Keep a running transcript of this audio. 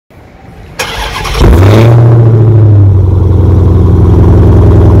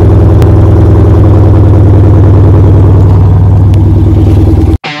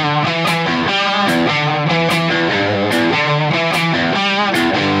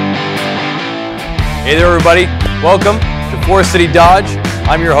Hey there everybody, welcome to Forest City Dodge.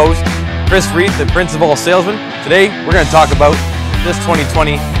 I'm your host, Chris Reed, the Prince of all salesmen. Today we're going to talk about this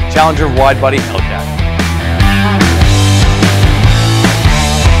 2020 Challenger wide body Hellcat.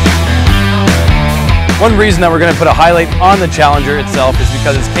 One reason that we're going to put a highlight on the Challenger itself is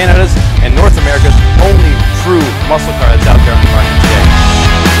because it's Canada's and North America's only true muscle car that's out there on the market today.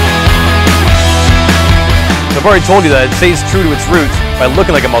 So I've already told you that it stays true to its roots by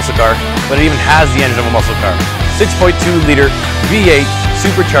looking like a muscle car, but it even has the engine of a muscle car. 6.2 liter V8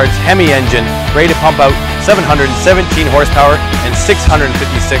 supercharged Hemi engine, ready to pump out 717 horsepower and 656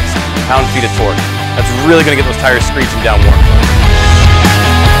 pound-feet of torque. That's really going to get those tires screeching down warm.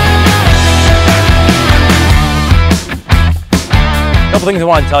 A couple things I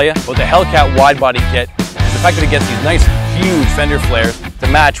want to tell you about the Hellcat wide body kit is the fact that it gets these nice huge fender flares to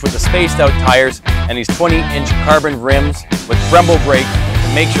match with the spaced out tires and these 20-inch carbon rims with Brembo brakes to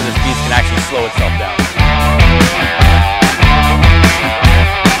make sure this beast can actually slow itself down.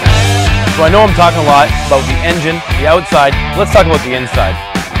 So I know I'm talking a lot about the engine, the outside, let's talk about the inside.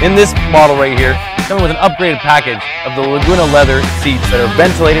 In this model right here, it's coming with an upgraded package of the Laguna leather seats that are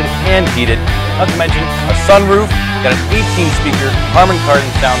ventilated and heated, not to mention a sunroof. Got an 18-speaker Harman Kardon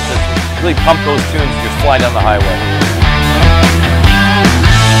sound system to really pump those tunes as you're flying down the highway.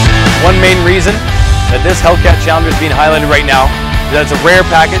 One main reason that this Hellcat Challenger is being highlighted right now is that it's a rare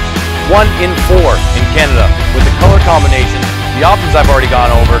package, 1 in 4 in Canada, with the color combination, the options I've already gone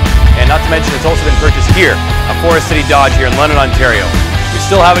over, and not to mention it's also been purchased here at Forest City Dodge here in London, Ontario. We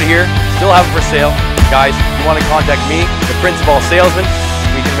still have it here, still have it for sale. Guys, if you want to contact me, the Prince of all salesmen,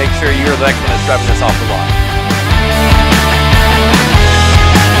 we can make sure you're the next one that's driving this off the lot.